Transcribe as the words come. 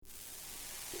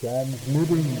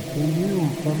Transmitting to you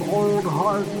from Old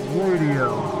Heart Radio.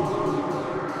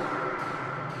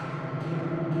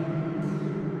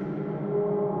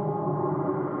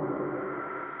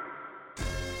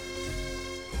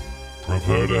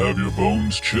 Prepare to have your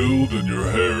bones chilled and your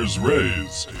hairs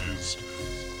raised.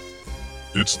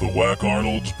 It's the Whack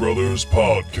Arnold's Brothers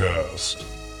podcast.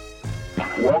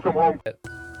 Welcome home.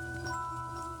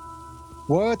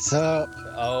 What's up?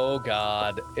 Oh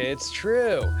God, it's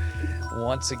true.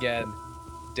 Once again,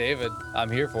 David, I'm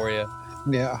here for you.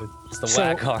 Yeah. It's the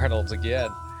Whack Arnold's again.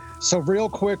 So real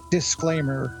quick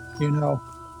disclaimer, we've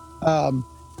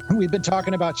been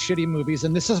talking about shitty movies,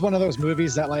 and this is one of those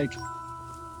movies that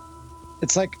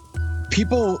it's like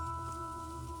people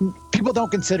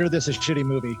don't consider this a shitty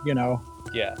movie,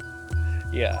 Yeah.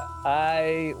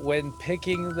 When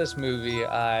picking this movie,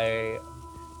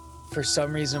 for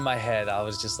some reason in my head, I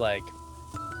was just like,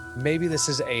 maybe this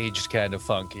is aged kind of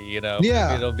funky, Yeah.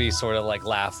 Maybe it'll be sort of like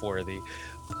laugh worthy.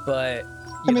 But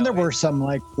there were some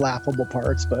laughable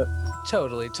parts, but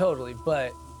totally.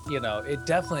 But it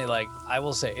definitely, I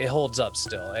will say, it holds up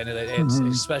still, and it's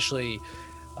especially.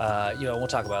 We'll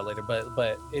talk about it later,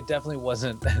 but it definitely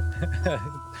wasn't.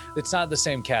 It's not the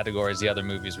same category as the other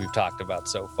movies we've talked about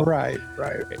so far. Right.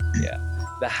 Yeah,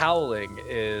 The Howling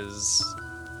is,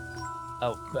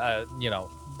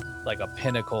 like a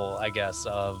pinnacle, I guess,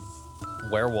 of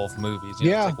werewolf movies.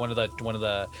 Yeah, it's like one of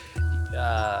the.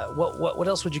 What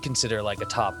else would you consider like a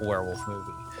top werewolf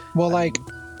movie? Well,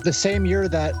 the same year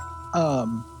that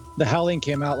The Howling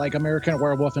came out, American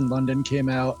Werewolf in London came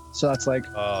out, so that's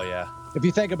oh yeah. If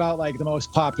you think about the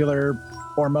most popular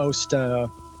or most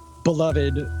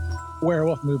beloved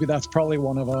werewolf movie, that's probably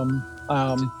one of them.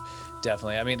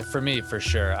 Definitely. I mean, for me, for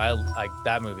sure, I like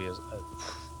that movie.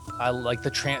 I like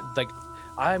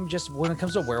I'm just, when it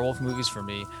comes to werewolf movies, for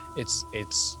me, it's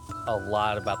a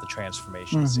lot about the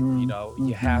transformation scene. You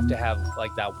have to have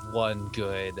that one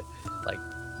good like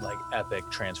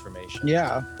epic transformation.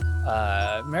 Yeah.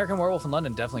 American Werewolf in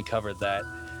London definitely covered that,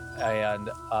 and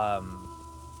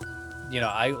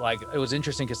it was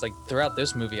interesting because throughout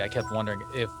this movie I kept wondering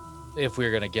if we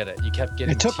were gonna get it. You kept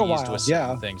getting teased with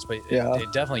certain things, but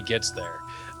it definitely gets there.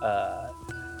 But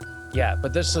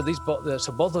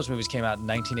both those movies came out in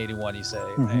 1981, you say,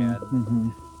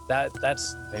 and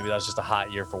that's just a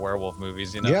hot year for werewolf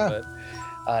movies, Yeah. But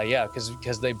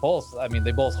because they both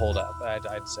hold up.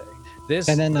 I'd say this.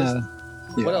 And then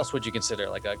what else would you consider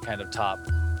like a kind of top?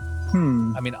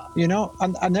 I mean,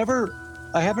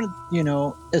 I haven't,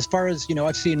 as far as,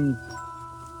 I've seen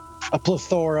a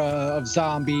plethora of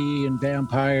zombie and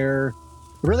vampire.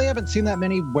 I really haven't seen that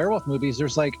many werewolf movies.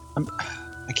 There's I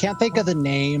can't think of the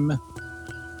name,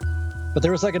 but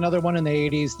there was another one in the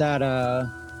 80s that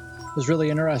was really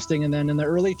interesting. And then in the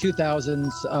early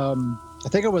 2000s, I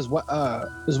think it was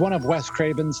one of Wes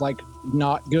Craven's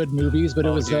not good movies, but it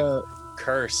was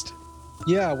Cursed.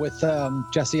 Yeah, with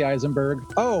Jesse Eisenberg.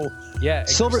 Oh, yeah,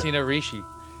 and Christina Ricci.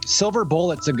 Silver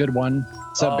Bullet's a good one.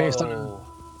 So based on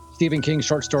Stephen King's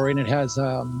short story, and it has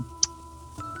Gary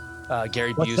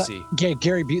Busey.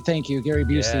 Gary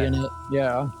Busey in it.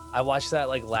 Yeah. I watched that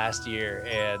last year,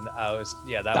 and I was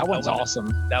that one's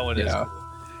awesome. That one is cool.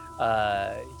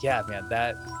 Man,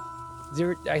 I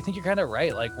think you're kind of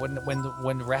right.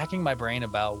 When racking my brain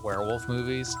about werewolf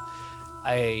movies,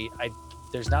 I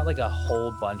there's not a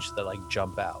whole bunch that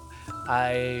jump out.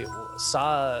 I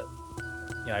saw.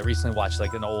 I recently watched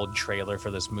an old trailer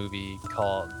for this movie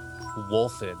called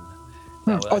Wolfen.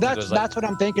 That's what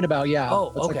I'm thinking about. Yeah.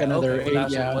 Oh, that's okay. Another Well,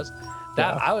 that's what it was.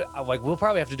 We'll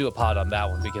probably have to do a pod on that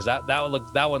one because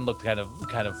that one looked kind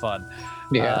of fun.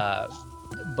 Yeah.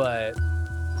 But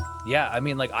yeah,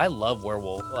 I love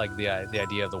werewolf, the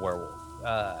idea of the werewolf.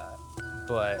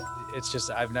 But it's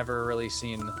just I've never really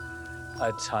seen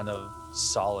a ton of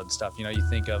solid stuff. You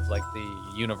think of the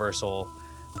Universal.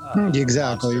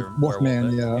 Exactly.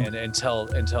 Wolfman, yeah. And until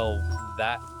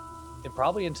that, and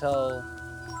probably until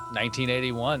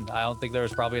 1981, I don't think there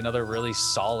was probably another really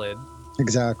solid,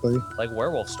 exactly,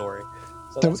 werewolf story.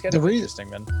 So that's kind of interesting,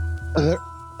 man.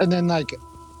 And then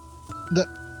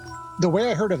the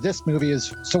way I heard of this movie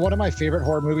is, so one of my favorite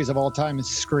horror movies of all time is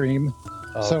Scream.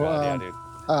 Oh, so God, yeah, dude.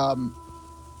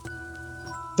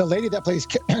 The lady that plays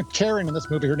Karen in this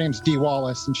movie, her name's Dee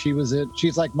Wallace, and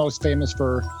she's most famous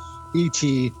for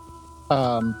E.T.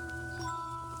 But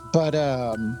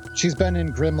she's been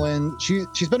in Gremlin.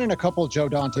 She's been in a couple Joe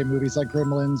Dante movies like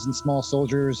Gremlins and Small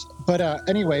Soldiers. But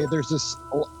anyway, there's this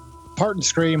part in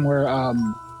Scream where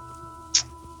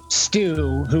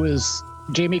Stu, who is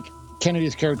Jamie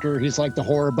Kennedy's character, he's the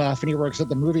horror buff, and he works at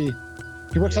the movie.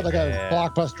 He works at a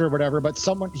Blockbuster or whatever. But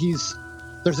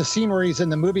there's a scene where he's in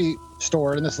the movie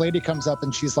store and this lady comes up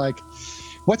and she's like,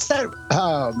 what's that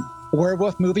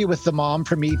werewolf movie with the mom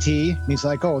from E.T.? And he's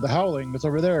like, oh, The Howling, it's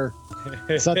over there.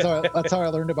 So that's how I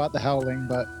learned about The Howling.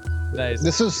 But Nice.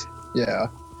 this is, yeah.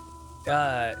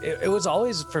 It was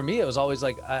always, for me, it was always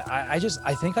like, I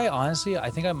think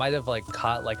I might have like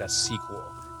caught like a sequel,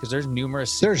 because there's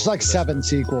numerous sequels There's like to this 7 movie.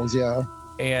 sequels, yeah.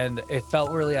 And it felt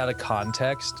really out of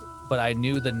context, but I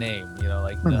knew the name,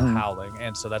 like the Mhm. Howling,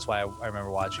 and so that's why I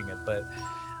remember watching it. But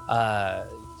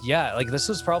yeah, like this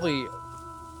was probably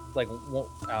like, well,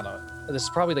 I don't know, this is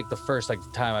probably like the first like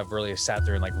time I've really sat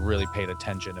there and like really paid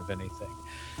attention, if anything.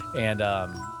 And I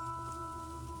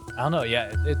don't know,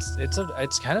 yeah,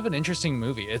 it's kind of an interesting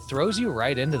movie. It throws you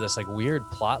right into this like weird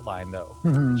plot line though.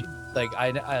 Mhm. Like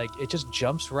I like it just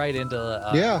jumps right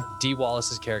into Yeah. Dee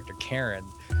Wallace's character Karen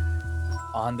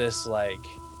on this like,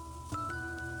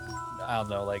 I don't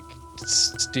know, like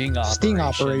sting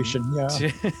operation yeah.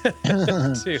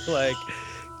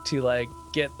 to like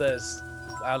get this,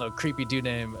 I don't know, creepy dude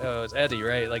named it's Eddie,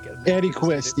 right? Like Eddie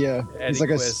Quist, yeah. Eddie He's like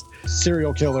Quist, a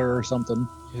serial killer or something.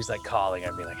 who's like calling her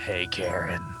and be like, hey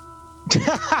Karen,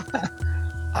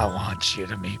 I want you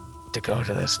to go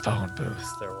to this phone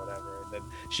booth or whatever. And then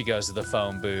she goes to the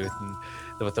phone booth and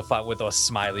with a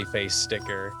smiley face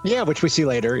sticker. Yeah, which we see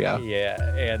later, yeah. Yeah,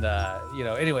 and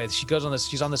anyway, she's on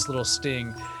this little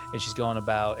sting, and she's going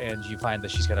about, and you find that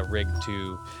she's kind of rigged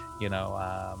to,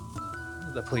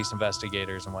 the police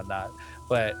investigators and whatnot.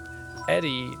 But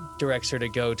Eddie directs her to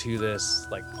go to this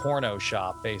like porno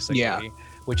shop, basically, Yeah.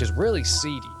 which is really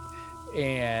seedy.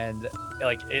 And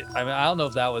like I don't know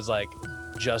if that was like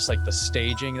just like the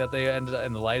staging that they ended up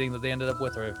and the lighting that they ended up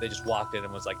with, or if they just walked in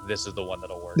and was like, this is the one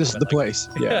that'll work. This is But, the like, place.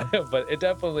 Yeah. but it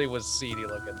definitely was seedy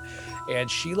looking, and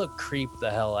she looked creeped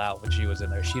the hell out when she was in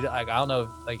there. She like, I don't know,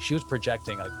 like she was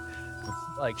projecting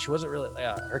like she wasn't really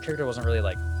her character wasn't really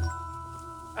like,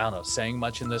 I don't know, saying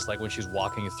much in this, like when she was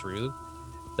walking through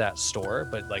that store,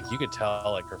 but like you could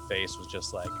tell like her face was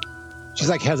just like, She's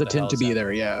like what the hell hesitant to is be that?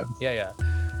 there, yeah. Yeah.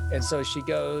 And so she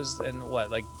goes and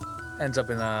ends up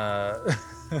in a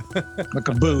Like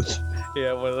a booth.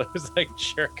 yeah, one of those like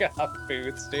jerk off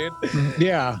booths, dude.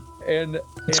 Yeah. And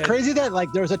It's crazy that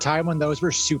like there was a time when those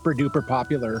were super duper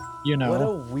popular, What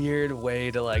a weird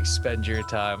way to like spend your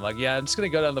time. Like, yeah, I'm just gonna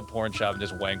go down to the porn shop and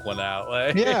just wank one out.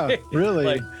 Like, Yeah, really.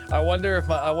 Like, I wonder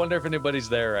if anybody's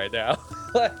there right now.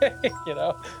 Like, like It's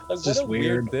what just a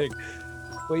weird weird. thing.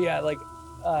 But yeah, like,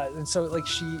 and so like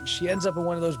she ends up in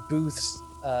one of those booths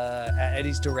at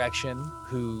Eddie's direction,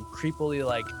 who creepily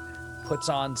like puts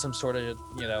on some sort of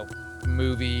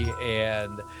movie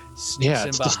and sneaks Yeah, in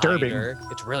it's behind disturbing. her.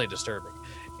 It's really disturbing,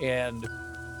 and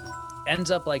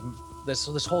ends up like this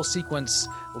whole sequence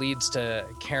leads to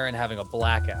Karen having a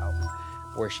blackout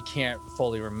where she can't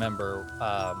fully remember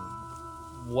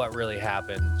what really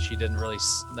happened. She didn't really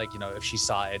if she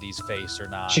saw Eddie's face or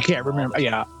not. She can't All remember. that-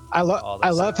 Yeah. I all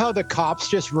that love stuff. how the cops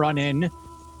just run in,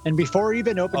 and before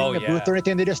even opening Oh, the booth yeah. or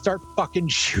anything, they just start fucking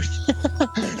shooting.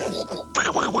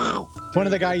 One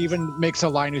of the guy even makes a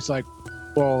line who's like,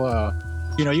 well,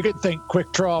 you could think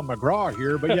Quick Draw McGraw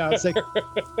here, but yeah, it's like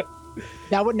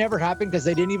that would never happen because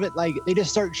they didn't even they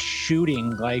just start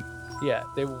shooting, like, Yeah,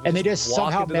 they just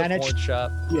walk somehow into the porn managed-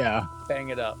 shop, yeah. bang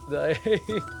it up.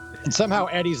 And somehow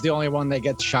Eddie's the only one that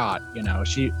gets shot,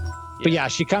 But yeah,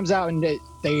 she comes out and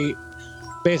they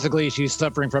basically she's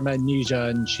suffering from amnesia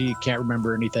and she can't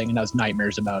remember anything and has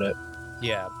nightmares about it.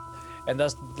 Yeah, and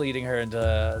thus leading her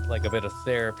into like a bit of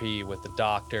therapy with the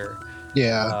doctor.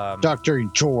 Yeah, Dr.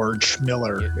 George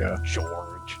Miller. Yeah.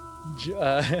 George.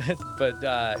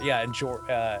 And George,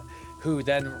 who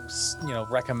then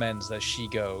recommends that she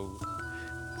go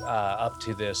up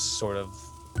to this sort of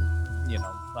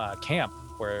camp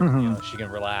where Mhm. she can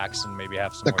relax and maybe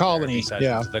have some The more colony, therapy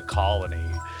sessions. The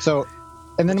colony. So,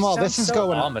 and then while Sounds this is so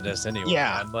going on, ominous anyway.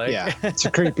 yeah, man. Like, yeah, it's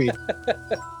creepy.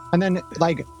 And then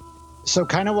so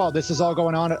kind of while this is all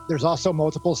going on, there's also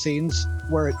multiple scenes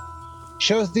where it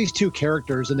shows these two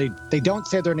characters and they don't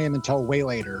say their name until way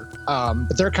later.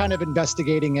 But they're kind of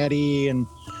investigating Eddie and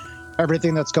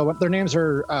everything that's going. Their names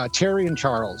are Terry and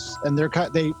Charles, and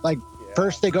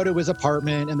first they go to his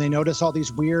apartment and they notice all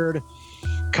these weird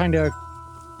kind of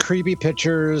creepy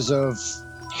pictures of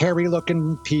hairy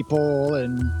looking people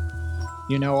and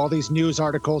all these news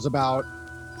articles about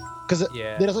because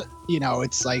Yeah. it doesn't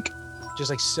it's like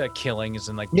just like killings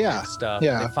and like Yeah, weird stuff.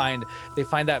 yeah. They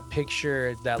find that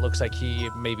picture that looks like he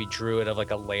maybe drew it of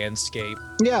like a landscape,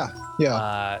 yeah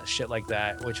shit like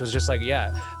that, which was just like,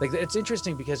 yeah, like it's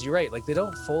interesting because you're right, like they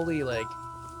don't fully like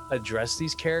address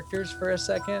these characters for a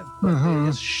second, but Mhm.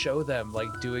 they just show them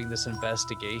like doing this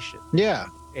investigation. Yeah.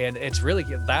 And it's really,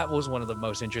 that was one of the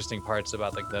most interesting parts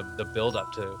about like the build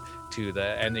up to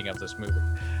the ending of this movie,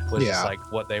 was just Yeah.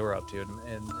 like what they were up to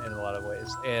in a lot of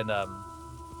ways. And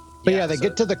But yeah, they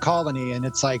get to the colony and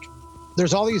it's like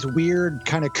there's all these weird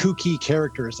kind of kooky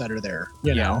characters that are there,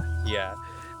 you know. Yeah.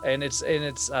 And it's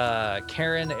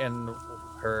Karen and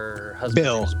her husband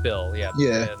Bill. is Bill. Yeah.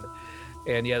 Yeah.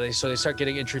 And yeah, they start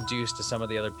getting introduced to some of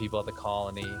the other people at the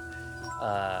colony.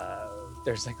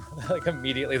 There's like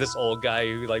immediately this old guy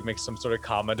who like makes some sort of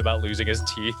comment about losing his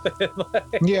teeth.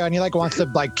 Yeah, and he like wants to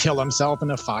like kill himself in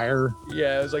a fire.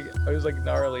 Yeah, it was like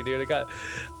gnarly, dude. It got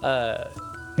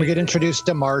We get introduced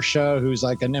to Marcia, who's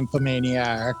like an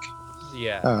nymphomaniac.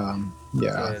 yeah.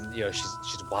 Yeah. And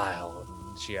she's wild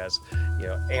and she has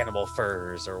animal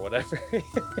furs or whatever.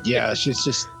 Yeah, she's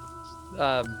just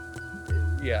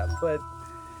Yeah, but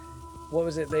what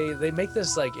was it? They make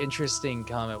this like interesting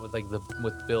comment with like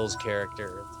with Bill's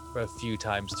character a few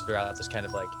times throughout this kind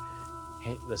of like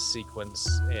the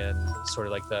sequence and sort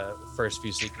of like the first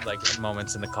few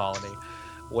moments in the colony,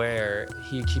 where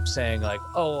he keeps saying like,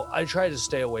 "Oh, I try to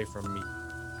stay away from meat."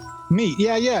 meat.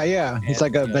 Yeah. He's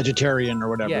And, like a vegetarian or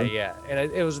whatever. Yeah, and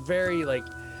it was very like,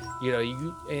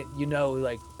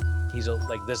 like he's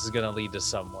like this is gonna lead to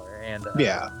somewhere, and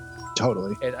Yeah,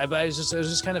 totally. And but it was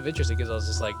just kind of interesting because I was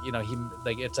just like, he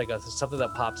like it's like something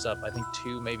that pops up I think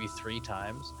 2 maybe 3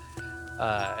 times,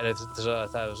 and so I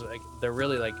thought it was like they're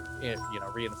really like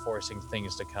reinforcing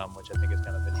things to come, which I think is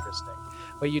kind of interesting.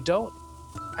 But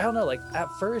I don't know, like at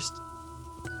first,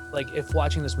 like if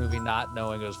watching this movie not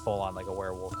knowing it was full on like a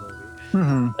werewolf movie,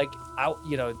 Mm-hmm. like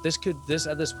this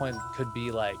at this point could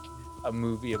be like a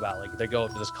movie about like they go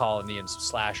up to this colony and some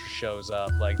slasher shows up,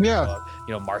 like Yeah.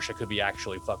 Marcia could be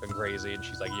actually fucking crazy and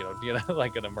she's like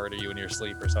like gonna murder you in your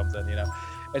sleep or something,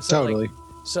 and so Totally.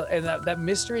 and that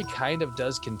mystery kind of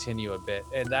does continue a bit,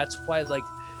 and that's why like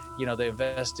the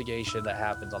investigation that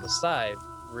happens on the side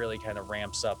really kind of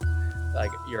ramps up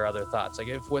like your other thoughts, like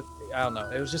I don't know,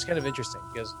 it was just kind of interesting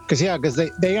Because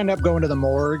they end up going to the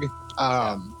morgue,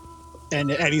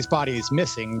 and Eddie's body is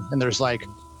missing, and there's like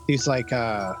these like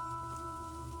I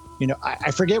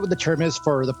forget what the term is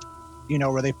for the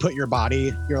where they put your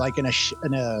body, you're like in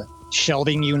a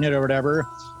shelving unit or whatever,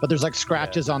 but there's like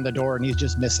scratches on the door and he's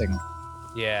just missing.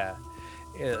 Yeah,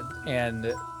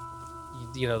 and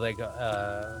like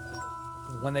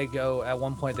when they go at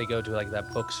one point they go to like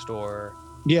that bookstore.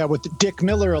 Yeah, with the Dick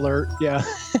Miller alert. Yeah.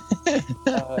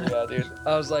 Oh yeah, dude.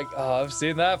 I was like, oh, I've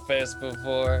seen that face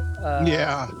before.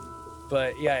 Yeah.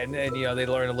 But yeah, and they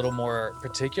learn a little more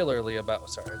particularly about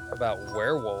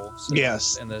werewolves.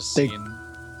 Yes. In this They- scene.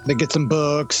 They get some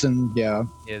books and yeah.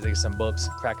 Yeah, they get some books,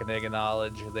 crack an egg of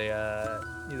knowledge. They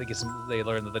they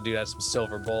learn that the dude has some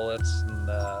silver bullets,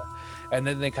 and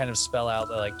then they kind of spell out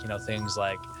like things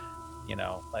like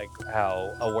like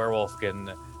how a werewolf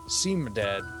can seem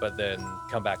dead but then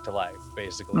come back to life,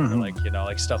 basically, or Mhm. like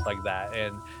like stuff like that,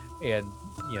 and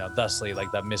thusly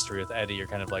like that mystery with Eddie, you're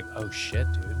kind of like, oh shit,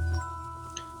 dude.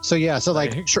 So yeah, so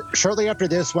like Right. shortly after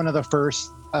this, one of the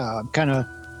first kind of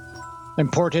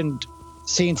important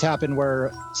scenes happen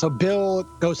where Bill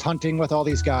goes hunting with all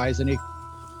these guys and he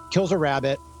kills a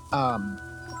rabbit.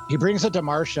 He brings it to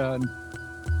Marcia and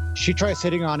she tries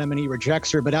hitting on him and he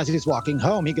rejects her, but as he's walking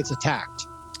home he gets attacked.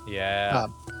 Yeah.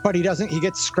 But he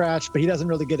gets scratched, but he doesn't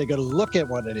really get a good look at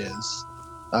what it is.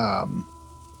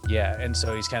 Yeah, and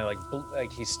so he's kind of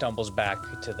like he stumbles back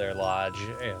to their lodge,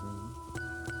 and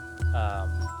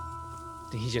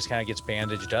he just kind of gets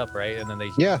bandaged up, right? And then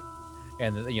Yeah.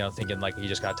 and thinking like he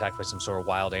just got attacked by some sort of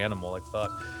wild animal, like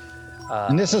fuck.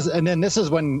 And this is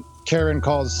when Karen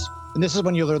calls, and this is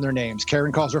when you learn their names.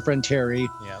 Karen calls her friend Terry.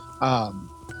 Yeah.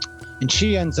 And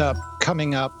she ends up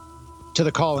coming up to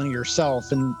the colony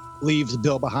herself and leaves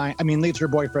Bill behind. I mean, leaves her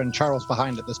boyfriend Charles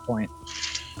behind at this point.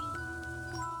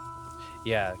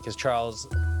 Yeah, because Charles,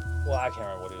 well, I can't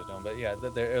remember what he was doing, but yeah,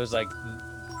 it was like,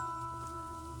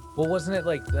 well, wasn't it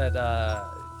like that?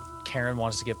 Karen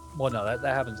wants to get, well, no, that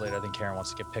happens later. I think Karen wants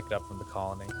to get picked up from the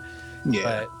colony.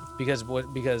 Yeah. But because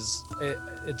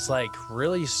it's like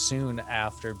really soon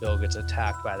after Bill gets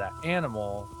attacked by that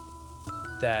animal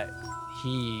that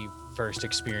he first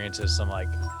experiences some like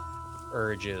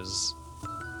urges.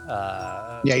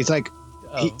 Yeah, he's like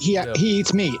he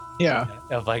eats meat. Yeah.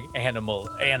 Of like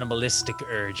animalistic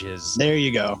urges. There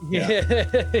you go. Yeah.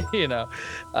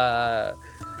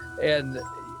 And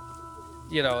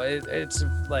it's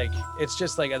like, it's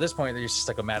just like at this point it's just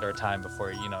like a matter of time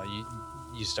before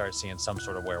you start seeing some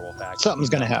sort of werewolf action. Something's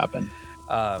gonna happen.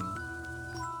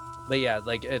 But yeah,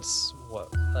 like it's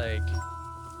what, like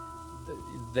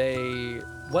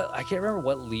I can't remember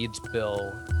what leads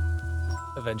Bill.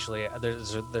 Eventually,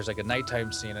 there's like a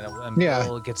nighttime scene, and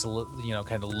Bill gets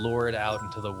kind of lured out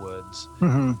into the woods.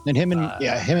 And him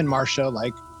and Marsha,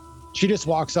 like, she just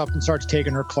walks up and starts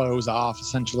taking her clothes off,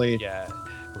 essentially. Yeah,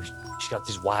 she's got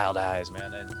these wild eyes,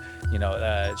 man, and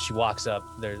she walks up.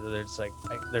 There's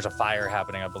a fire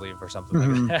happening, I believe, or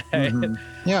something like that.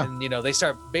 Yeah, and they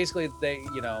start basically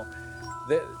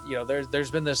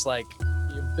there's been this like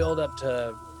build up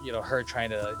to her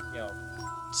trying to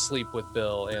sleep with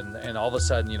Bill, and all of a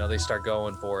sudden they start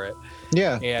going for it.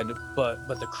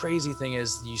 But the crazy thing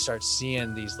is you start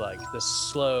seeing these like this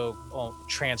slow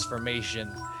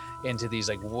transformation into these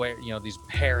like these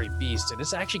hairy beasts, and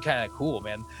it's actually kind of cool,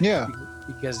 man.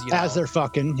 Because as they're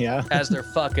fucking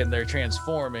they're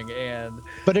transforming,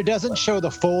 but it doesn't show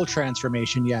the full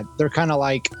transformation yet. They're kind of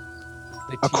like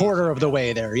a quarter of the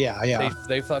way there.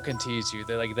 They fucking tease you.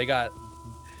 They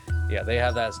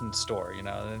have that in store,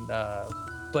 and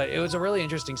but it was a really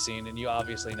interesting scene, and you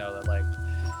obviously know that like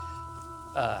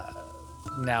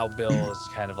now Bill is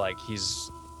kind of like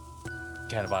he's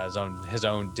kind of on his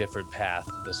own different path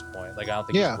at this point. Like I don't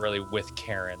think he's really with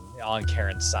Karen on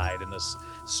Karen's side in this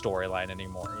storyline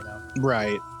anymore,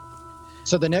 Right.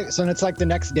 So it's like the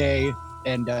next day,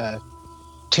 and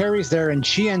Terry's there, and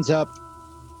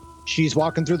she's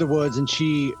walking through the woods, and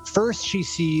she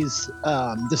sees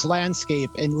this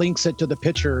landscape and links it to the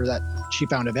picture that she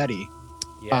found of Eddie.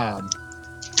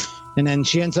 And then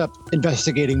she ends up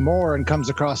investigating more and comes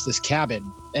across this cabin,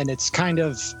 and it's kind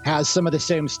of has some of the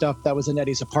same stuff that was in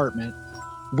Eddie's apartment.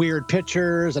 Weird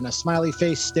pictures and a smiley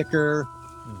face sticker.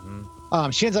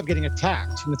 She ends up getting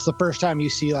attacked, and it's the first time you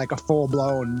see like a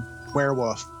full-blown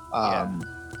werewolf.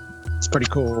 It's pretty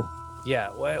cool.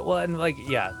 Well, and like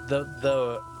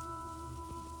the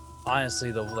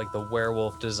honestly the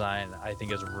werewolf design I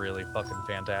think is really fucking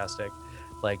fantastic.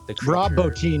 Like the creature. Rob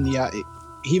Bottin,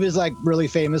 he was like really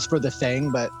famous for The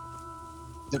Thing, but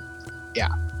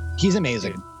he's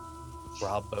amazing. Dude,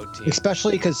 Rob Bottin,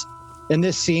 especially because in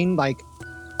this scene, like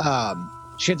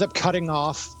she ends up cutting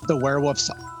off the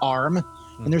werewolf's arm,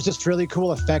 and there's this really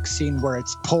cool effect scene where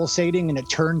it's pulsating and it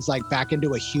turns like back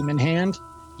into a human hand.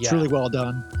 It's really well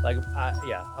done. Like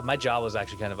my jaw was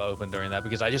actually kind of open during that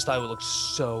because I just thought it would look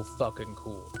so fucking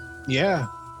cool.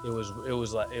 It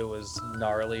was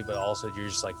gnarly, but also you're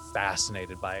just like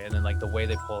fascinated by it, and then like the way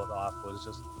they pull it off was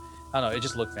just, I don't know, it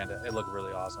just looked fantastic. It looked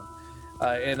really awesome,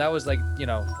 and that was like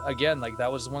again, like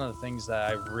that was one of the things that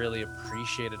I really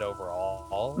appreciated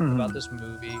overall about this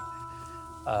movie,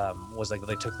 was like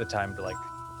they took the time to like,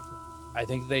 I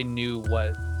think they knew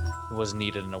what was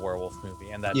needed in a werewolf movie,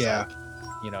 and that's like,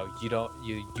 you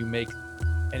make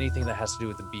anything that has to do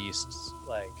with the beasts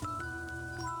like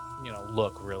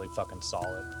look really fucking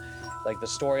solid. Like the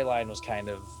storyline was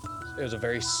it's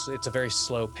a very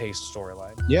slow paced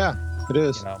storyline. It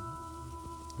is.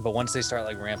 But once they start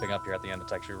like ramping up here at the end,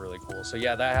 it's actually really cool. So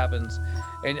that happens,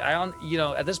 and I don't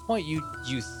at this point you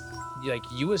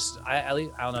at least I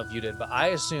don't know if you did, but I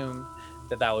assumed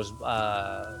that was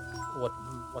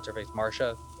what's her face,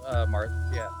 Marsha,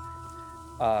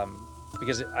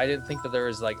 because I didn't think that there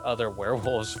was like other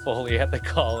werewolves fully at the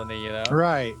colony,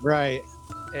 Right.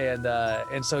 And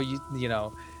so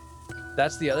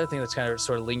that's the other thing that's kind of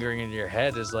sort of lingering in your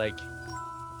head is like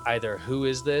either who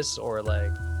is this or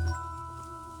like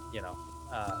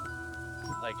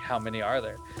like how many are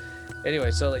there?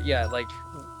 Anyway, so like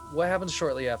what happens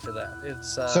shortly after that?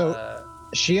 It's so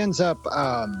she ends up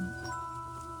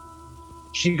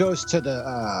she goes to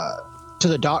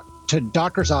the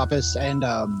doctor's office, and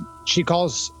she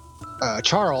calls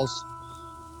Charles,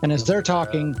 and as they're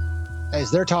talking,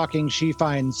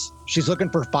 she's looking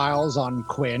for files on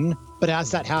Quinn, but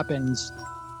as that happens,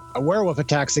 a werewolf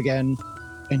attacks again,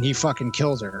 and he fucking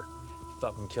kills her.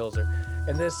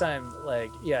 And this time,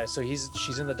 like, so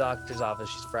she's in the doctor's office,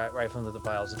 she's rifling the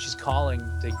files, and she's calling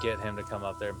to get him to come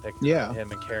up there and pick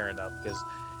him and Karen up, because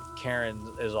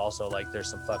Karen is also like, there's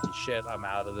some fucking shit, I'm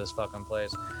out of this fucking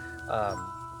place.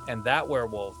 And that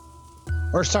werewolf,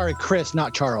 or sorry, Chris,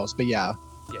 not Charles, but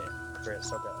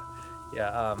Chris, okay.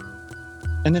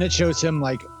 And then it shows him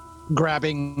like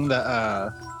grabbing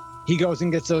he goes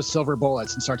and gets those silver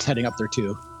bullets and starts heading up there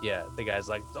too. The guy's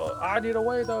like, oh, I need to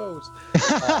weigh those.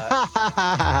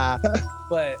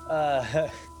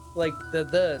 But like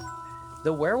the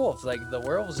werewolf, like the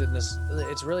werewolves in this,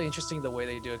 it's really interesting the way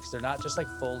they do it, because they're not just like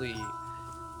fully,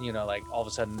 like all of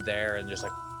a sudden there and just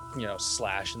like,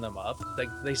 slashing them up. Like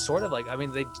they sort of like, I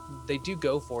mean, they do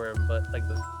go for him, but like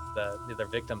their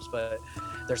victims, but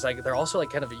there's like, they're also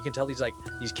like kind of, you can tell these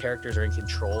characters are in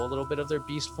control a little bit of their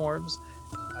beast forms.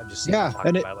 I'm just Yeah, talking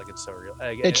and about it like it's so real.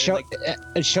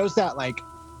 It shows that like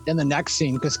in the next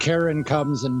scene, because Karen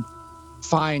comes and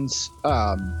finds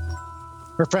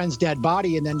her friend's dead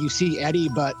body, and then you see Eddie,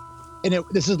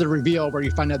 this is the reveal where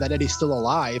you find out that Eddie's still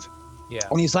alive. Yeah.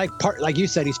 And he's like like you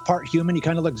said, he's part human. He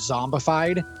kind of looks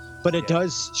zombified, but it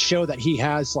does show that he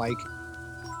has like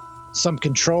some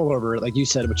control over it, like you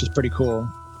said, which is pretty cool.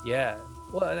 Yeah.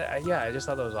 Well, I just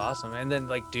thought that was awesome. And then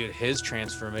like, dude, his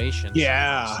transformation.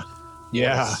 Yeah.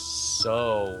 Was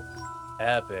so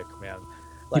epic, man.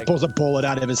 Like, he pulls a bullet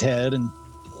out of his head and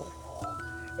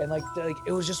like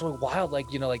it was just wild,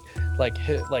 like, you know, like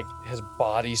his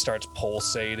body starts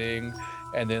pulsating,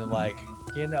 and then like,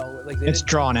 you know, like it's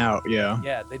drawn out.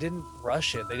 Yeah, they didn't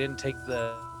rush it. They didn't take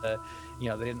the you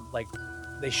know, they didn't like,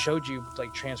 they showed you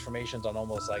like transformations on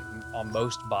almost like on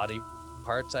most body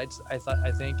parts, I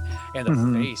think, and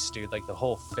the face, dude, like the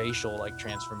whole facial like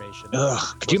transformation.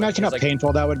 Could you imagine how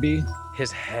painful that would be?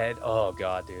 His head, oh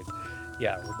god, dude.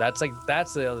 Yeah, that's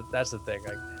the thing.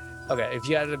 Like, okay, if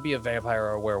you had to be a vampire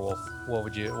or a werewolf, what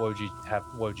would you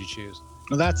choose?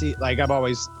 Well, that's like, I've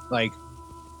always like,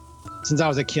 since I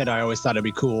was a kid, I always thought it'd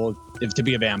be cool to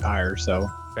be a vampire. So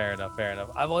fair enough.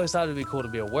 I've always thought it'd be cool to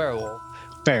be a werewolf.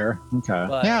 Fair. Okay.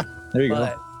 But, yeah. There you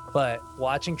go. But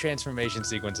watching transformation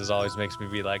sequences always makes me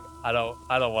be like, I don't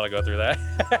want to go through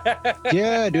that.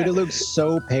 Yeah, dude, it looks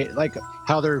so like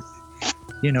how their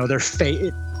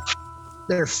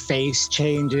face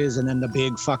changes, and then the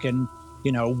big fucking,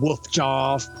 you know, wolf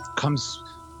jaw comes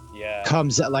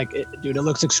at like it, dude, it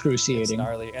looks excruciating. It's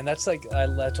gnarly, and that's like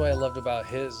that's what I loved about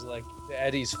his, like,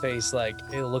 Eddie's face. Like,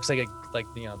 it looks like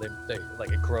you know, they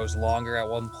like it grows longer at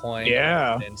one point,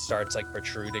 and starts like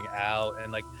protruding out,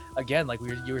 and like, again, like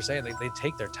you were saying, they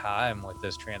take their time with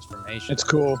this transformation. It's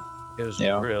cool. It was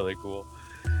really cool.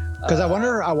 Because I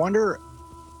wonder.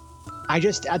 I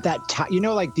just at that time, you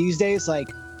know, like these days, like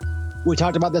we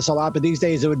talked about this a lot, but these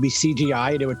days it would be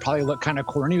CGI and it would probably look kind of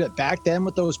corny. But back then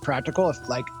with those practical,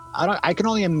 I can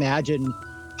only imagine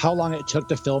how long it took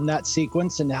to film that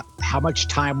sequence and how much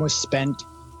time was spent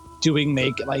doing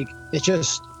like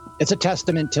it's a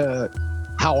testament to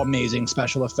how amazing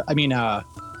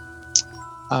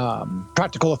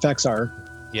practical effects are.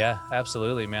 Yeah,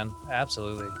 absolutely, man.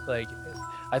 Absolutely. Like,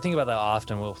 I think about that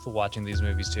often with watching these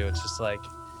movies too. It's just like,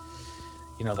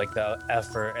 you know, like the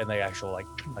effort and the actual like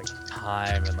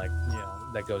time and like, you know,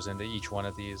 that goes into each one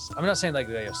of these. I'm not saying like,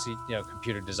 you know,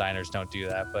 computer designers don't do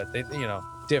that, but they, you know,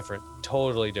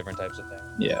 totally different types of things.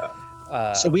 Yeah.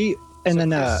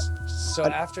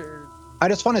 After, I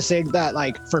just want to say that,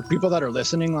 like, for people that are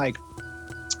listening, like,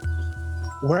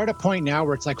 we're at a point now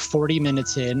where it's like 40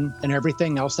 minutes in, and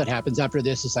everything else that happens after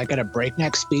this is like at a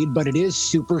breakneck speed, but it is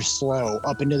super slow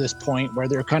up into this point where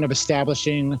they're kind of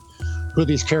establishing who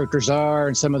these characters are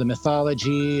and some of the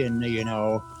mythology, and, you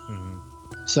know,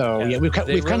 so we've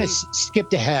kind of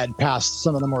skipped ahead past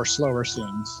some of the more slower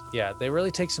scenes. Yeah, they really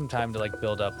take some time to like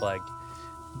build up like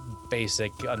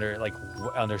basic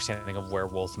understanding of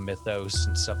werewolf mythos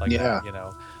and stuff like that, you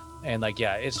know. And like,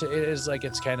 yeah, it is like,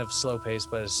 it's kind of slow paced,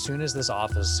 but as soon as this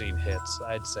office scene hits,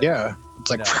 I'd say,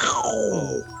 it's like,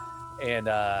 and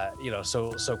you know,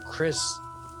 so Chris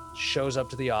shows up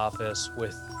to the office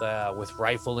with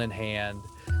rifle in hand.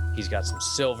 He's got some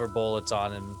silver bullets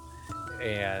on him,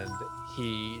 and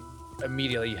he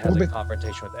immediately has a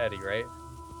confrontation with Eddie, right?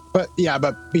 But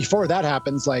before that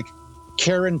happens, like,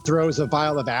 Karen throws a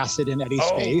vial of acid in Eddie's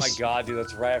face. Oh my god, dude,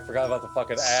 that's right. I forgot about the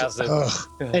fucking acid.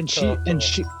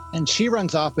 And she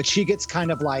runs off, but she gets kind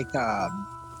of like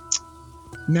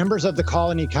members of the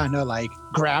colony kind of like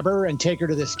grab her and take her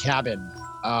to this cabin.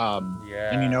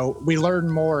 And, you know, we learn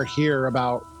more here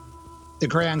about the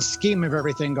grand scheme of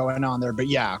everything going on there. But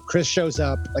yeah, Chris shows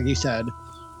up, like you said.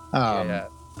 I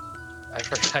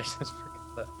just forgot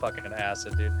that fucking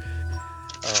acid, dude.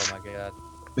 Oh my god.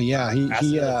 But yeah,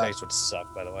 acid in the face would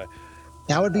suck, by the way.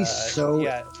 That would be so.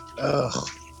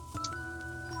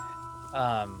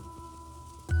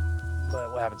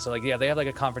 But what happened? So like, yeah, they have like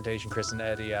a confrontation, Chris and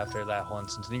Eddie, after that whole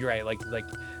instance. And you're right, like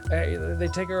they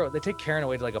take Karen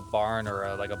away to like a barn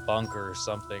or like a bunker or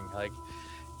something, like,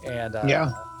 and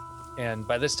and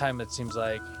by this time it seems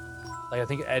like I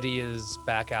think Eddie is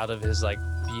back out of his like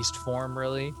beast form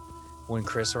really when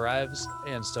Chris arrives,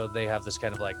 and so they have this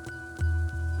kind of like,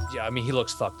 I mean, he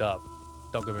looks fucked up.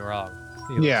 Don't get me wrong.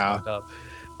 He looks fucked up,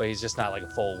 but he's just not like a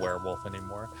full werewolf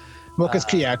anymore. Well, because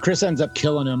Chris ends up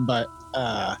killing him, but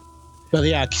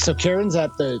so Karen's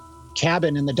at the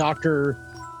cabin, and the doctor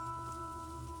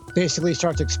basically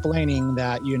starts explaining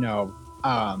that, you know,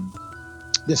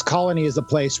 this colony is a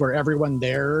place where everyone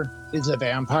there is a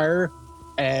vampire,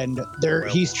 and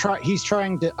he's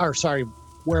trying to,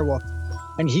 werewolf,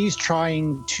 and he's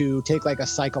trying to take like a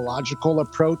psychological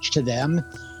approach to them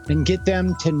and get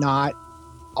them to not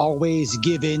always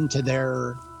give in to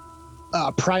their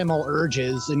primal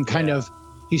urges, and kind of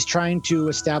he's trying to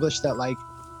establish that, like,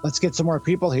 let's get some more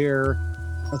people here,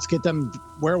 let's get them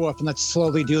werewolf, and let's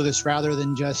slowly do this rather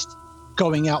than just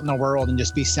going out in the world and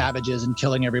just be savages and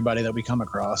killing everybody that we come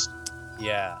across.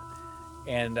 Yeah.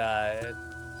 And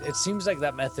it seems like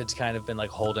that method's kind of been like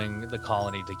holding the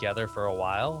colony together for a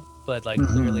while, but like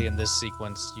clearly in this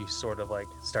sequence you sort of like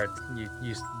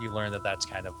you learn that that's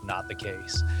kind of not the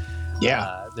case.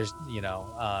 There's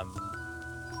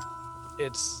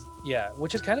it's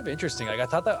which is kind of interesting. Like I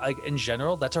thought that, like, in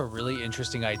general, that's a really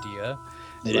interesting idea.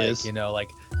 It is.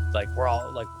 Like we're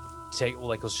all like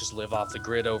let's just live off the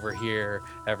grid over here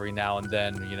every now and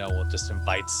then, we'll just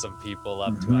invite some people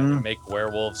up to either make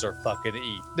werewolves or fucking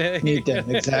eat them.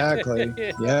 Exactly.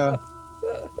 Yeah,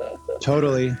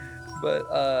 totally. But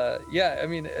I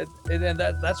mean, and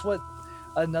that's what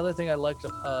another thing I liked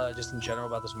just in general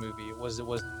about this movie was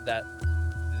that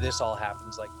this all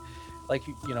happens like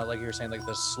you were saying, like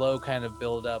the slow kind of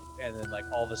build up, and then like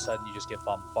all of a sudden you just get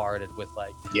bombarded with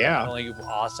like not only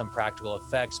awesome practical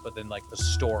effects, but then like the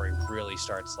story really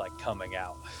starts like coming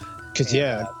out.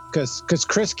 Because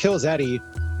Chris kills Eddie,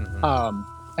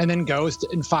 and then goes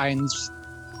and finds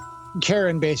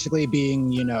Karen basically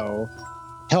being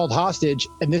held hostage,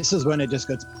 and this is when it just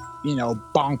gets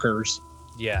bonkers.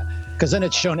 Yeah, because then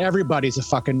it's shown everybody's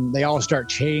they all start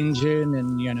changing,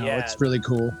 and it's really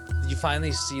cool. You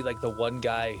finally see like the one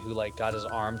guy who like got his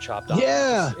arm chopped off.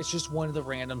 Yeah, it's just one of the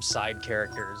random side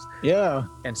characters. Yeah,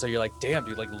 and so you're like, damn,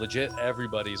 dude, like legit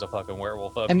everybody's a fucking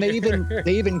werewolf up and here.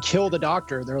 they even kill the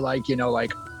doctor. They're like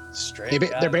straight.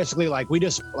 They're basically like,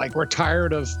 we're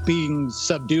tired of being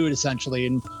subdued essentially,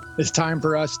 and it's time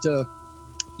for us to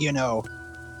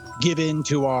give in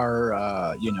to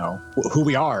our who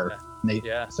we are. And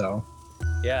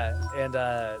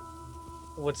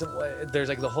there's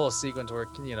like the whole sequence where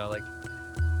like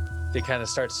they kind of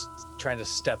starts trying to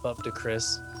step up to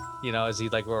Chris, as he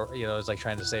like is like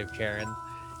trying to save Karen,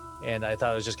 and I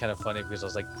thought it was just kind of funny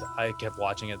because I kept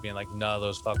watching it being like, none of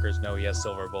those fuckers know he has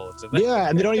silver bullets in there. Yeah,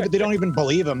 and they don't even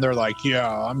believe him. They're like, yeah,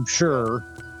 I'm sure.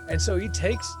 And so he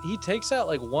takes out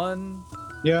like one.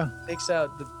 Yeah. He takes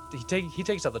out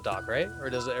the doc, right? Or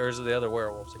is it the other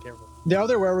werewolves? I can't remember. The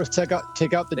other werewolves take out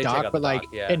the doc, but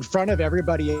in front of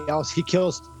everybody else, he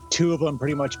kills two of them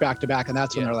pretty much back to back, and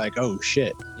that's when they're like, "Oh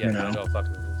shit!" No,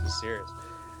 fucking, he's serious.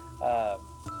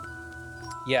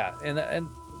 And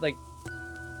like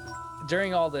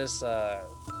during all this, I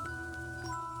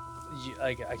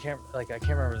can't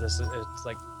remember this. It's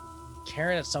like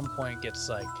Karen at some point gets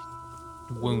like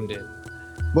wounded.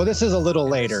 Well, this is a little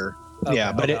later. She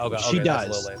does. A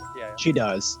little later. Yeah. She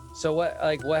does. So what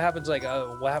happens? Like,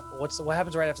 what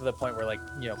happens right after the point where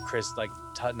Chris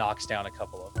knocks down a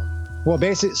couple of them? Well,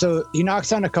 basically, so he knocks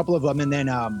down a couple of them, and then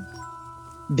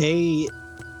they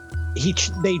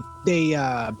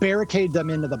barricade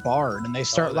them into the barn, and they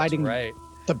start lighting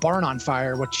the barn on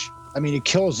fire. Which, I mean, it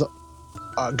kills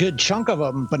a good chunk of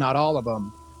them, but not all of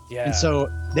them. Yeah. And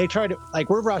so they try to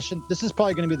we're rushing. This is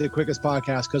probably going to be the quickest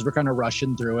podcast because we're kind of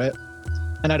rushing through it.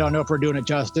 And I don't know if we're doing it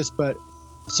justice, but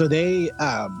so they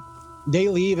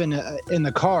leave in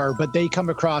the car, but they come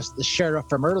across the sheriff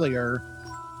from earlier,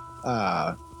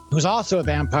 who's also a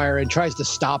vampire, and tries to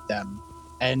stop them.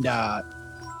 And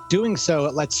doing so,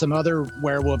 it lets some other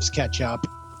werewolves catch up.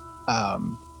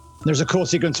 There's a cool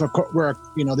sequence where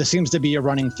this seems to be a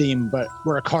running theme, but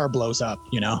where a car blows up.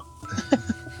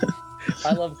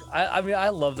 I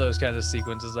love those kind of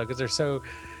sequences though, because they're so.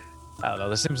 I don't know.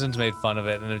 The Simpsons made fun of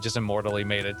it, and it just immortally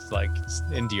made it like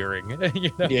endearing.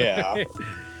 Yeah.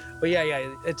 But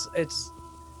it's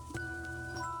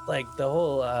like the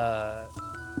whole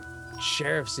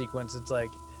sheriff sequence. It's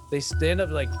like they end up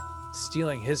like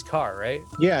stealing his car, right?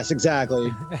 Yes,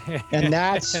 exactly. And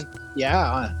that's and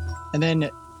then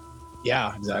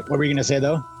exactly. What were you gonna say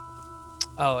though?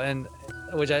 Oh, and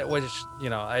which I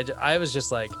was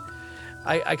just like.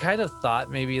 I kind of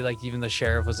thought maybe like even the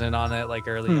sheriff was in on it like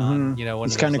early on, when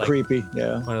it's kind of creepy,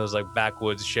 when it was like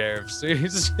backwoods sheriffs.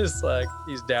 He's just like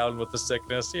he's down with the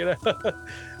sickness, But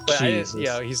he's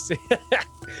he's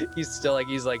still like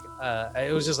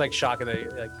it was just like shocking that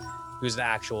he was an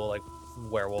actual like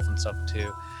werewolf and stuff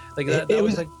too. Like that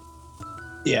was like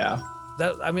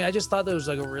That I just thought that was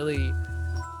like a really.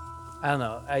 I don't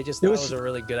know. I just thought it was a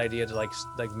really good idea to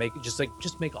make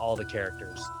make all the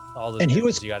characters. All the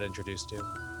characters you got introduced to.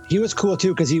 He was cool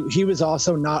too because he was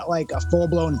also not like a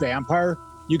full-blown vampire.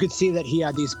 You could see that he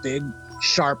had these big,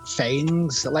 sharp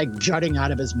fangs like jutting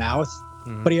out of his mouth,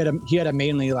 but he had a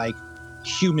mainly like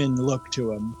human look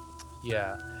to him.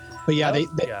 Yeah. But yeah,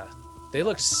 they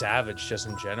look savage just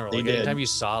in general. They Like did. anytime you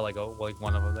saw like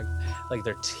one of them, like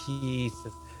their teeth,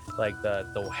 like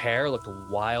the hair looked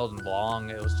wild and long.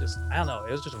 It was just, I don't know,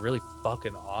 it was just really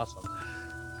fucking awesome.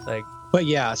 Like, But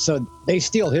yeah, so they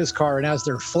steal his car, and as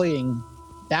they're fleeing,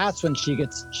 that's when she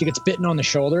gets bitten on the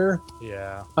shoulder.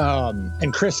 yeah,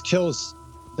 And Chris kills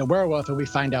the werewolf, and we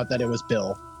find out that it was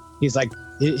Bill. He's like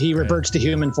he reverts to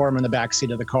human form in the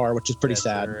backseat of the car, which is pretty that's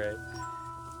sad. right.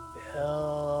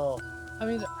 Bill. I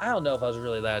mean, I don't know if I was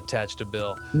really that attached to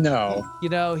Bill. No, You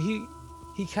know, he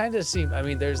kind of seemed. I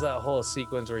mean, there's that whole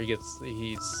sequence where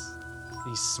he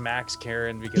smacks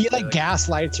Karen because he like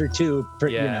gaslights her too, you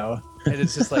Yeah. know, and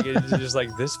it's just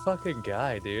like this fucking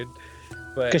guy, dude.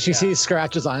 But because she yeah. sees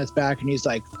scratches on his back, and he's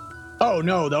like, "Oh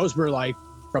no, those were like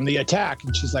from the attack."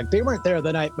 And she's like, "They weren't there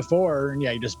the night before." And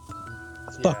yeah, he just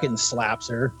fucking slaps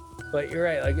her. But you're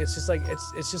right. Like it's just like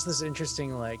it's just this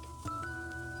interesting like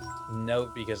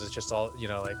note because it's just all, you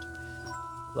know,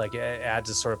 like it adds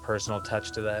a sort of personal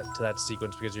touch to that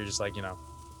sequence because you're just like, you know,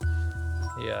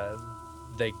 yeah,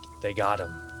 they got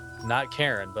him, not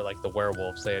Karen, but like the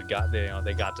werewolves. They got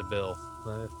to Bill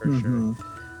for sure.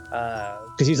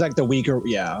 Because he's like the weaker.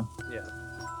 Yeah.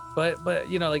 But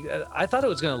you know, like I thought it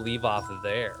was gonna leave off of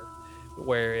there,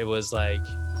 where it was like,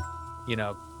 you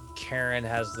know, Karen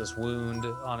has this wound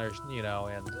on her, you know,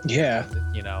 and Yeah.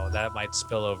 and, you know, that might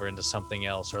spill over into something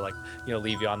else, or like, you know,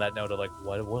 leave you on that note of like,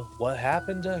 what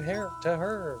happened to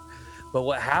her? But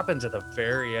what happened at the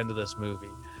very end of this movie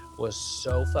was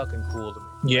so fucking cool to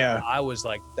me. Yeah. I was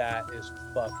like, that is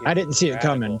fucking. I didn't see it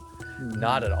coming.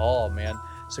 Not at all, man.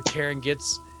 So Karen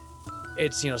gets,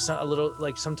 it's, you know,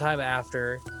 sometime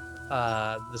after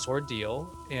this ordeal,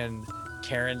 and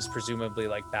Karen's presumably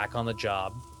like back on the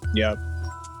job, Yep.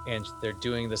 and they're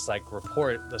doing this like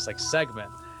report, this like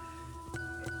segment,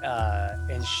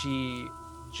 and she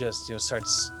just, you know,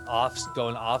 starts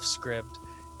going off script.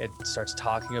 It starts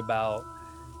talking about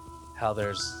how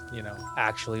there's, you know,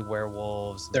 actually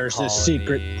werewolves. in the There's this colony.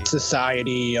 secret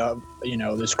society of, you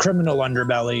know, this criminal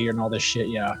underbelly and all this shit.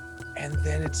 Yeah. And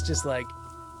then it's just like,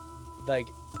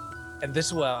 and this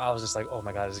is what I was just like, oh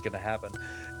my god, this is gonna happen.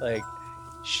 Like,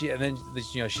 and then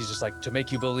you know, she's just like, to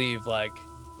make you believe, like,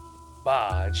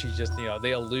 bah, and she just, you know,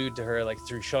 they allude to her like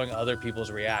through showing other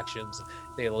people's reactions.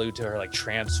 They allude to her like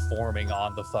transforming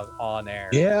on air.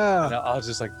 Yeah. And I was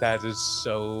just like, that is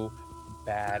so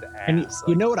badass. And Like,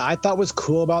 you know what I thought was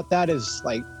cool about that is,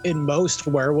 like, in most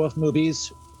werewolf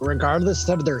movies, regardless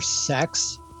of their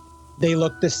sex, they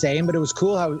look the same. But it was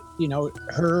cool how, you know,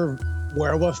 her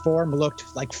werewolf form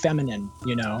looked like feminine,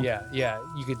 you know? yeah,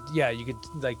 you could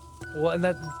like, well, and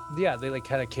that, yeah, they like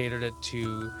kind of catered it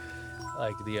to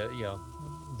like the you know,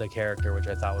 the character, which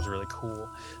I thought was really cool.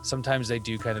 Sometimes they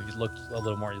do kind of look a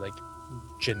little more like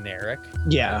generic.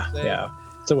 Yeah. I'd say. Yeah.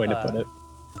 It's a way to put it.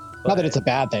 Not But- that it's a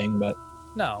bad thing, but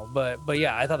No, but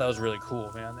yeah, I thought that was really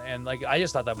cool, man. And like, I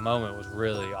just thought that moment was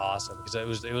really awesome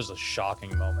because it was a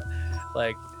shocking moment,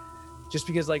 like, just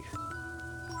because, like,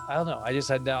 I don't know, I just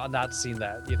had not seen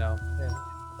that, you know, and,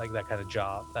 like, that kind of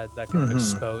job, that kind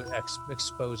of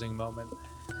exposing moment.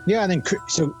 yeah. And then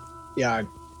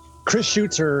Chris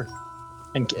shoots her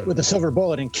and with a silver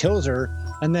bullet and kills her,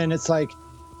 and then it's like,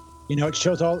 you know, it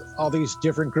shows all these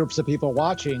different groups of people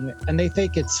watching, and they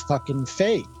think it's fucking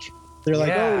fake. They're like,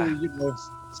 Yeah. oh, you know,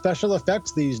 special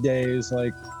effects these days.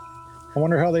 Like, I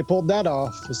wonder how they pulled that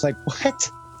off. It's like,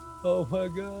 what? Oh my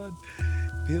god,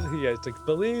 yeah, it's like,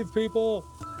 believe people.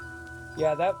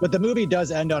 Yeah, But the movie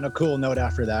does end on a cool note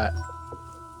after that.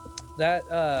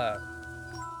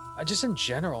 I just in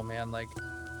general, man, like,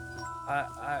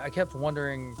 I kept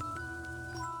wondering,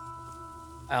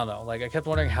 I don't know, like, I kept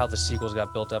wondering how the sequels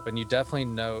got built up, and you definitely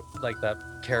note like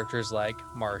that characters like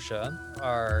Marsha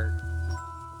are,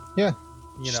 Yeah,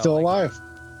 you know, still like, alive.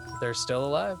 they're still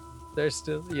alive. They're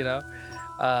still, you know,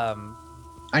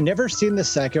 I never seen the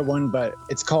second one, but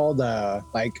it's called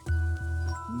like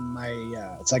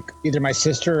it's like either my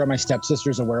sister or my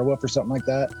stepsister's a werewolf or something like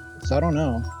that. So I don't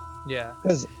know. yeah,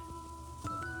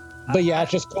 But yeah,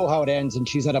 it's just cool how it ends, and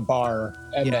she's at a bar,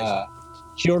 and Yeah.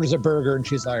 she orders a burger, and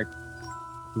she's like,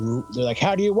 they're like,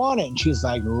 how do you want it? And she's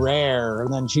like, rare,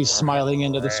 and then she's smiling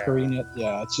into the Rare. screen.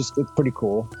 It's pretty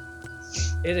cool.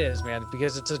 it is, man,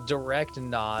 because it's a direct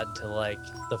nod to like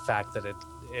the fact that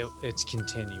it's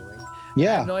continuing. I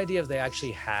Yeah, have no idea if they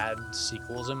actually had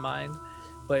sequels in mind,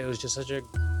 but it was just such a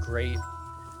great,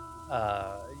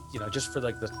 you know, just for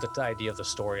like the idea of the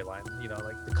storyline, you know,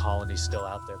 like the colony's still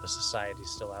out there, the society's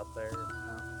still out there. You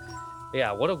know?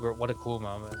 Yeah, what a cool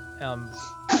moment.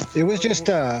 it was just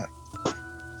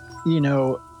you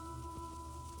know,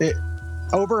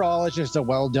 overall, it's just a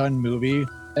well done movie,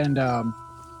 and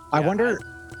I wonder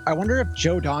if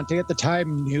Joe Dante at the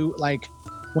time knew, like,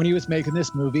 when he was making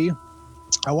this movie,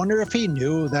 I wonder if he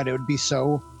knew that it would be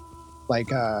so, like,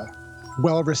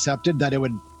 well received that it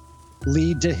would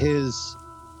lead to his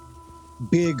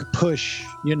big push,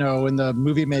 you know, in the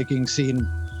movie making scene,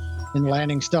 and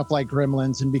landing stuff like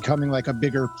Gremlins and becoming like a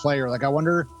bigger player. Like, I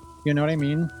wonder, you know what I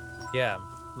mean? Yeah,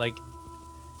 like,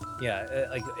 yeah,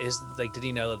 like, did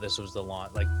he know that this was the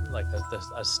launch, like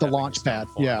The launch pad,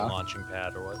 yeah, launching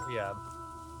pad or what? Yeah,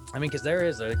 I mean, because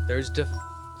there's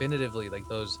definitively like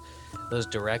those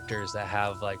directors that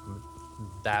have like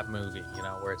that movie, you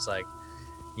know, where it's like,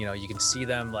 you know, you can see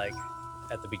them like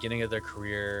at the beginning of their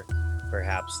career,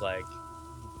 perhaps like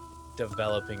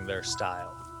developing their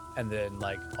style, and then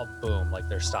like, oh, boom, like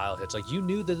their style hits. Like, you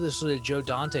knew that this was a Joe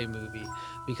Dante movie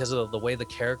because of the way the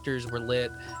characters were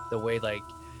lit, the way like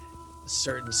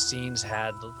certain scenes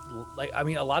had, like, I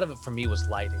mean, a lot of it for me was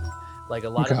lighting. Like, a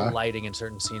lot of the lighting in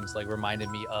certain scenes like reminded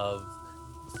me of,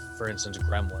 for instance,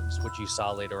 Gremlins, which you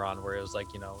saw later on, where it was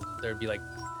like, you know, there'd be like,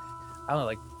 I don't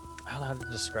know how to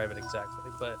describe it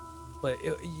exactly, but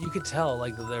you could tell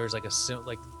like that there was like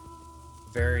like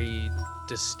very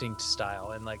distinct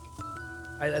style. And like,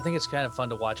 I think it's kind of fun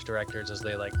to watch directors as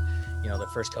they, like, you know, the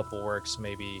first couple works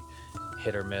maybe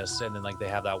hit or miss, and then like they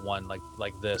have that one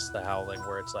like this, The Howling,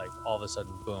 where it's like all of a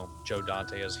sudden, boom, Joe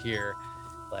Dante is here.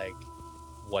 Like,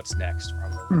 what's next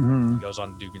from him? He goes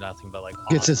on to do nothing but like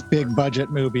gets this big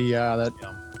budget movie, that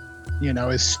you know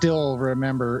is still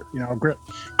remember. You know,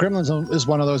 Gremlins is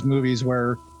one of those movies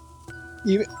where,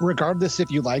 regardless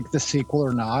if you like the sequel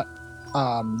or not,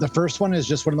 the first one is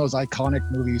just one of those iconic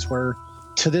movies where,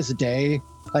 to this day,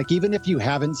 like, even if you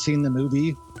haven't seen the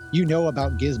movie, you know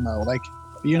about Gizmo. Like,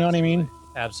 you know what I mean?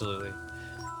 Absolutely.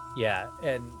 Yeah.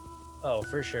 And oh,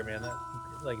 for sure, man.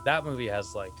 That movie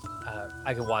has like,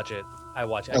 I could watch it. I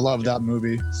love that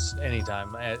movie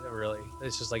anytime. Really,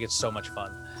 it's just like, it's so much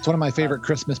fun. It's one of my favorite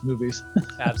Christmas movies.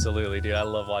 Absolutely, dude. I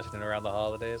love watching it around the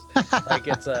holidays. Like,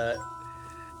 it's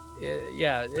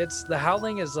it's The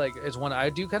Howling is like, it's one I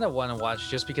do kind of want to watch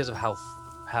just because of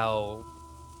how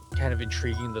kind of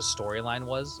intriguing the storyline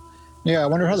was. Yeah, I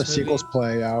wonder how the sequels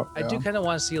play out. I do kind of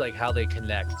want to see like how they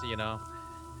connect, you know.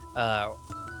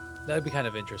 That'd be kind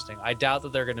of interesting. I doubt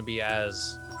that they're going to be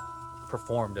as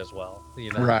performed as well,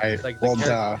 you know. Right. Like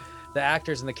the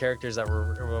actors and the characters that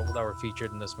were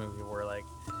featured in this movie were like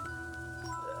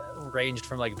ranged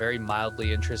from like very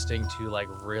mildly interesting to like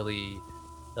really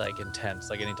like intense.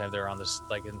 Like, anytime they're on this,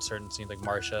 like in certain scenes, like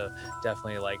Marsha,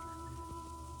 definitely like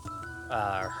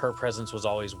her presence was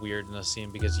always weird in a scene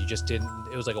because you just didn't,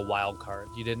 it was like a wild card.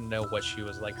 You didn't know what she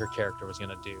was like, her character was going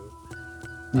to do.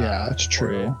 Yeah, that's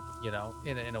true. You know,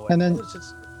 in a way. And then,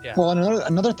 yeah. Well,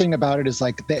 another thing about it is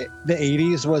like the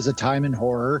 80s was a time in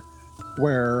horror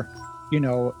where, you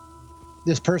know,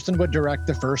 this person would direct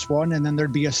the first one and then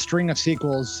there'd be a string of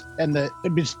sequels and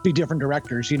it'd just be different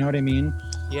directors. You know what I mean?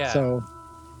 Yeah. So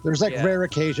there's like rare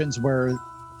occasions where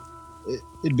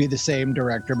it'd be the same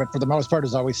director, but for the most part,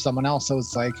 it's always someone else. So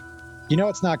it's like, you know,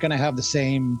 it's not going to have the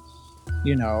same,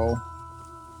 you know.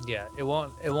 Yeah, it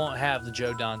won't have the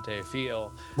Joe Dante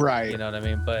feel. Right. You know what I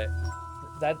mean? But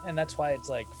that's why it's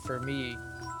like, for me,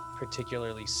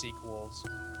 particularly sequels,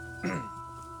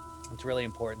 it's really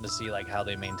important to see like how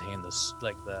they maintain this,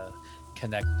 like the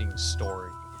connecting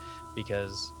story,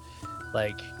 because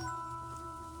like,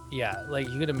 yeah, like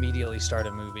you could immediately start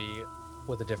a movie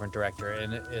with a different director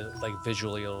and it like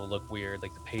visually it'll look weird,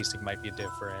 like the pacing might be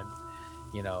different,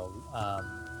 you know.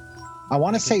 I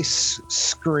want to say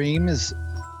Scream is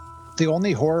the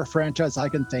only horror franchise I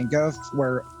can think of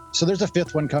where, so there's a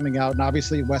fifth one coming out, and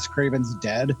obviously Wes Craven's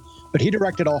dead, but he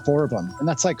directed all four of them, and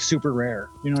that's like super rare.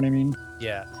 You know what I mean?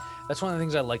 Yeah, that's one of the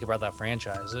things I like about that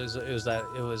franchise. It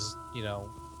was you know.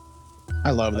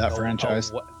 I love that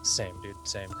franchise. Same, dude.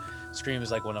 Same. Scream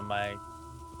is like one of my.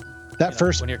 That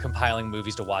first, when you're compiling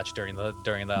movies to watch during the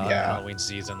Halloween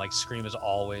season, like Scream is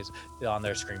always on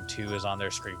there. Scream 2 is on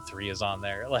there. Scream 3 is on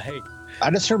there. Like,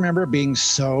 I just remember being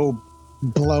so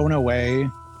blown away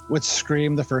with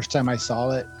Scream the first time I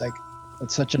saw it. Like,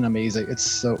 it's such an amazing. It's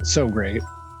so great.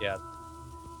 Yeah.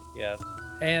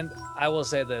 And I will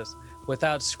say this: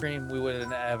 without Scream, we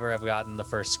wouldn't ever have gotten the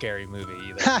first Scary movie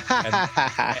either.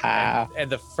 and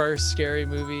the first Scary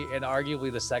movie, and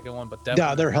arguably the second one, but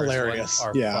definitely they're the first hilarious.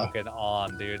 Are fucking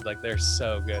on, dude. Like, they're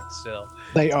so good still.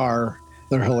 They are.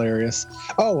 They're hilarious.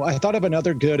 Oh, I thought of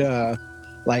another good,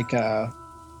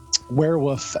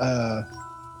 werewolf.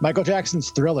 Michael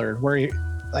Jackson's Thriller, where he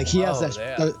has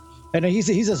that, and he's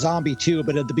a zombie too.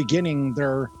 But at the beginning,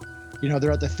 they're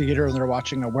at the theater and they're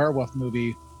watching a werewolf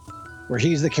movie. where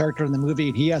he's the character in the movie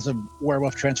and he has a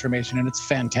werewolf transformation, and it's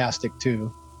fantastic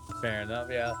too. Fair enough.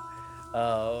 Yeah.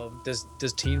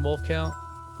 Does Teen Wolf count?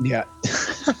 Yeah.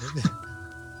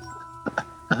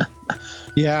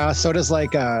 Yeah. So does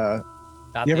like Not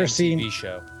You the ever seen- MTV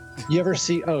show? you ever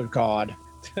see? Oh God.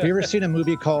 Have you ever seen a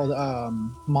movie called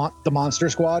The Monster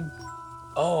Squad?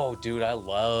 Oh, dude, I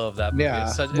love that movie. Yeah,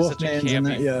 It's such a Wolfman's in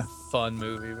campy, it, yeah. fun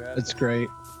movie, man. It's great.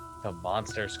 The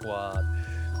Monster Squad.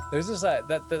 There's this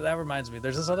that reminds me.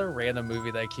 There's this other random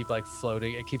movie that I keep like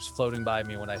floating. It keeps floating by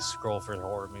me when I scroll for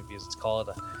horror movies. It's called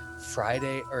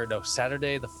Saturday the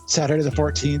Saturday the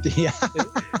 14th. Yeah.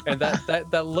 and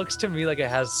that looks to me like it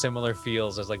has similar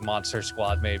feels as like Monster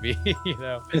Squad, maybe. You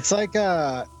know. It's like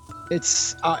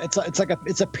it's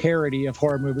a parody of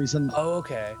horror movies, and Oh,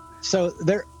 okay. so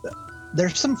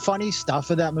there's some funny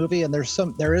stuff in that movie, and there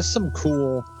is some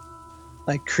cool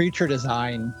like creature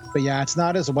design, but yeah, it's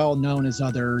not as well known as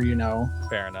other,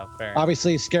 Fair enough.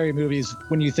 obviously scary movies.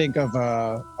 When you think of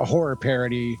a horror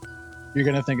parody, you're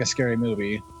gonna think of Scary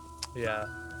Movie. Yeah,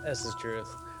 this is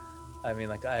truth. I mean,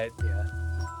 like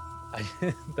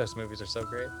those movies are so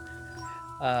great.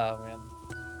 Oh man,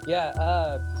 yeah.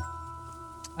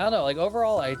 I don't know. Like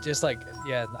overall, I just I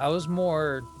was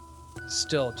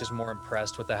still just more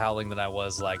impressed with The Howling than I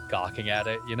was like gawking at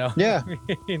it. You know? Yeah.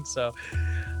 I mean, so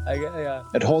yeah,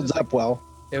 It holds up well.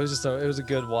 it was a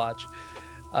good watch.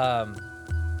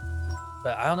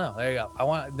 But I don't know. There you go. I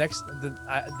want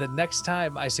the next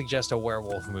time I suggest a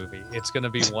werewolf movie, it's gonna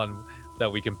be one that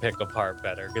we can pick apart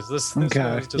better, because this Okay,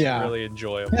 one was just yeah. really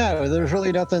enjoyable. Yeah, there's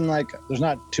really nothing there's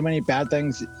not too many bad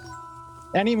things.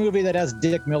 Any movie that has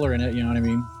Dick Miller in it, you know what I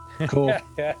mean? Cool.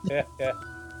 Yeah.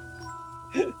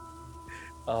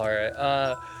 All right.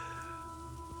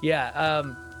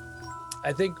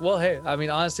 I think. Well, hey. I mean,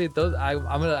 honestly,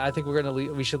 I think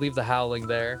we should leave The Howling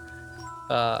there.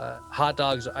 Hot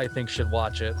Dogs, I think, should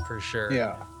watch it for sure.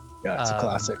 Yeah, it's a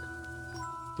classic.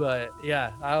 But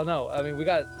yeah, I don't know. I mean, we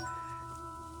got.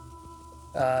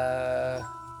 I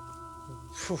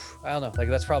don't know. Like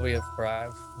that's probably it for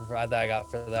that I got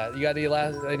for that. You got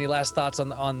any last thoughts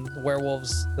on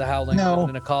werewolves, The Howling, No. Living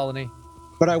in a Colony?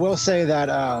 But I will say that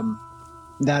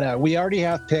we already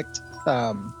have picked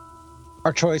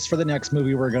our choice for the next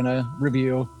movie we're gonna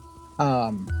review,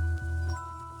 and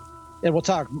we'll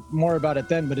talk more about it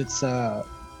then. But it's an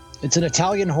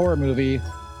Italian horror movie,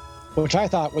 which I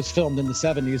thought was filmed in the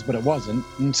 70s, but it wasn't.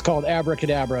 And it's called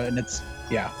Abracadabra, and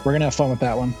we're gonna have fun with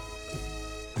that one.